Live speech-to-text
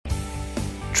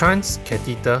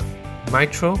Transcatheter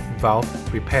mitral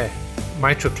valve repair,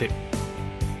 Mitraclip.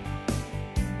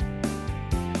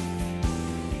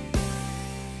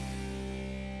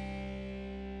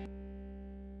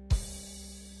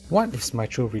 What is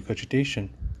mitral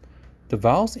regurgitation? The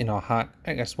valves in our heart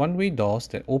act as one-way doors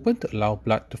that open to allow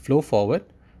blood to flow forward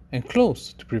and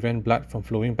close to prevent blood from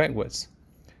flowing backwards.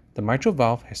 The mitral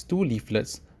valve has two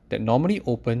leaflets that normally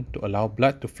open to allow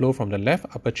blood to flow from the left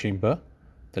upper chamber,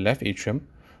 the left atrium,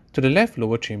 to the left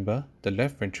lower chamber, the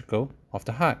left ventricle of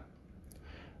the heart.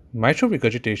 Mitral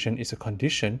regurgitation is a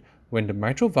condition when the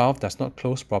mitral valve does not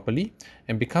close properly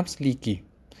and becomes leaky,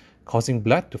 causing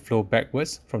blood to flow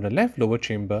backwards from the left lower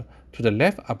chamber to the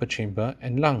left upper chamber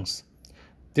and lungs.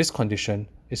 This condition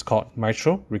is called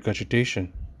mitral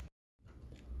regurgitation.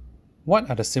 What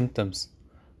are the symptoms?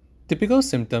 Typical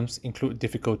symptoms include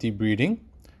difficulty breathing,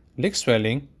 leg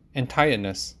swelling, and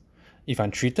tiredness. If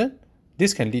untreated,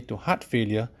 this can lead to heart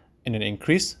failure and an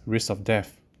increased risk of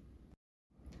death.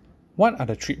 What are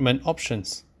the treatment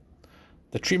options?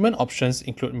 The treatment options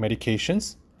include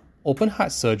medications, open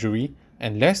heart surgery,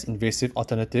 and less invasive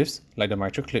alternatives like the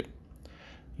Mitraclip.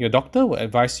 Your doctor will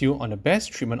advise you on the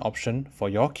best treatment option for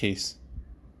your case.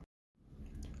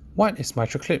 What is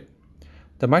Mitraclip?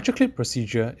 The Mitraclip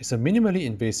procedure is a minimally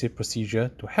invasive procedure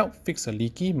to help fix a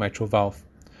leaky mitral valve.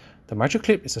 The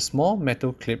Mitraclip is a small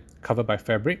metal clip covered by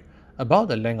fabric about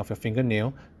the length of your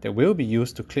fingernail that will be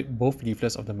used to clip both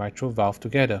leaflets of the mitral valve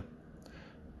together.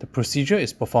 The procedure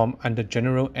is performed under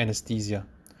general anesthesia.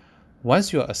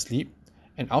 Once you are asleep,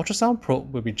 an ultrasound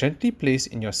probe will be gently placed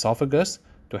in your esophagus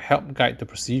to help guide the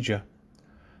procedure.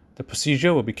 The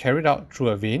procedure will be carried out through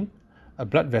a vein, a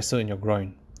blood vessel in your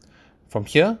groin. From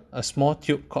here, a small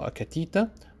tube called a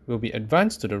catheter will be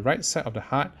advanced to the right side of the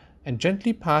heart and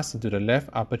gently pass into the left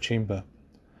upper chamber.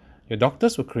 Your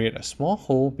doctors will create a small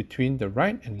hole between the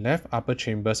right and left upper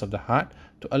chambers of the heart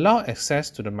to allow access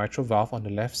to the mitral valve on the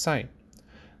left side.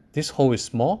 This hole is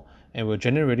small and will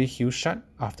generally heal shut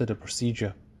after the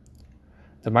procedure.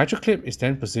 The Mitraclip is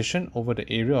then positioned over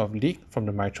the area of leak from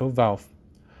the mitral valve.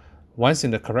 Once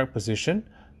in the correct position,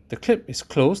 the clip is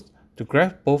closed to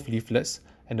grab both leaflets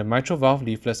and the mitral valve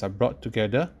leaflets are brought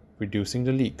together, reducing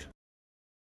the leak.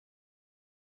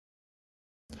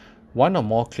 One or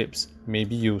more clips may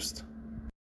be used.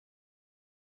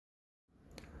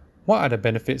 What are the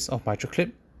benefits of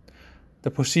Mitraclip?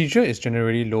 The procedure is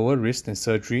generally lower risk than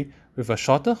surgery with a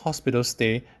shorter hospital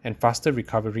stay and faster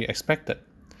recovery expected.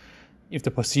 If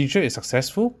the procedure is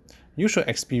successful, you should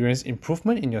experience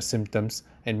improvement in your symptoms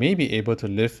and may be able to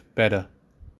live better.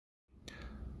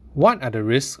 What are the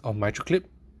risks of Mitraclip?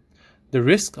 The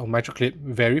risks of Mitraclip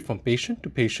vary from patient to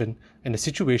patient and the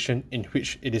situation in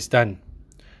which it is done.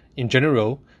 In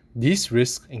general, these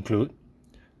risks include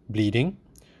bleeding,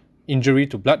 injury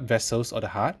to blood vessels or the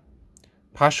heart,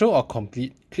 partial or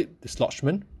complete clip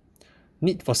dislodgement,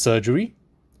 need for surgery,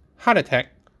 heart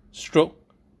attack, stroke,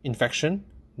 infection,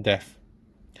 death.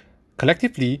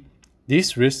 Collectively,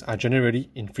 these risks are generally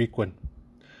infrequent.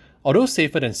 Although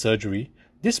safer than surgery,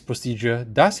 this procedure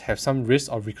does have some risk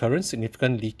of recurrent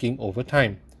significant leaking over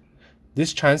time.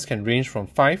 This chance can range from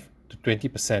 5 to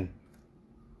 20%.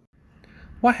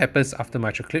 What happens after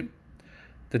Mitraclip?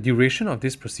 The duration of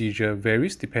this procedure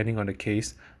varies depending on the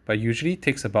case, but usually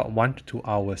takes about 1 to 2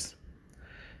 hours.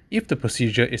 If the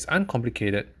procedure is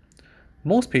uncomplicated,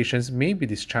 most patients may be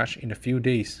discharged in a few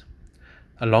days.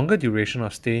 A longer duration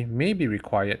of stay may be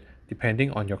required depending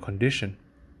on your condition.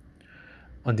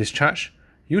 On discharge,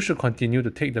 you should continue to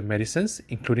take the medicines,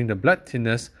 including the blood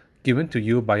thinners given to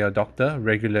you by your doctor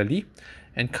regularly,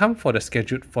 and come for the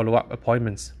scheduled follow-up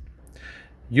appointments.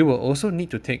 You will also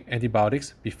need to take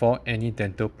antibiotics before any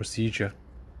dental procedure.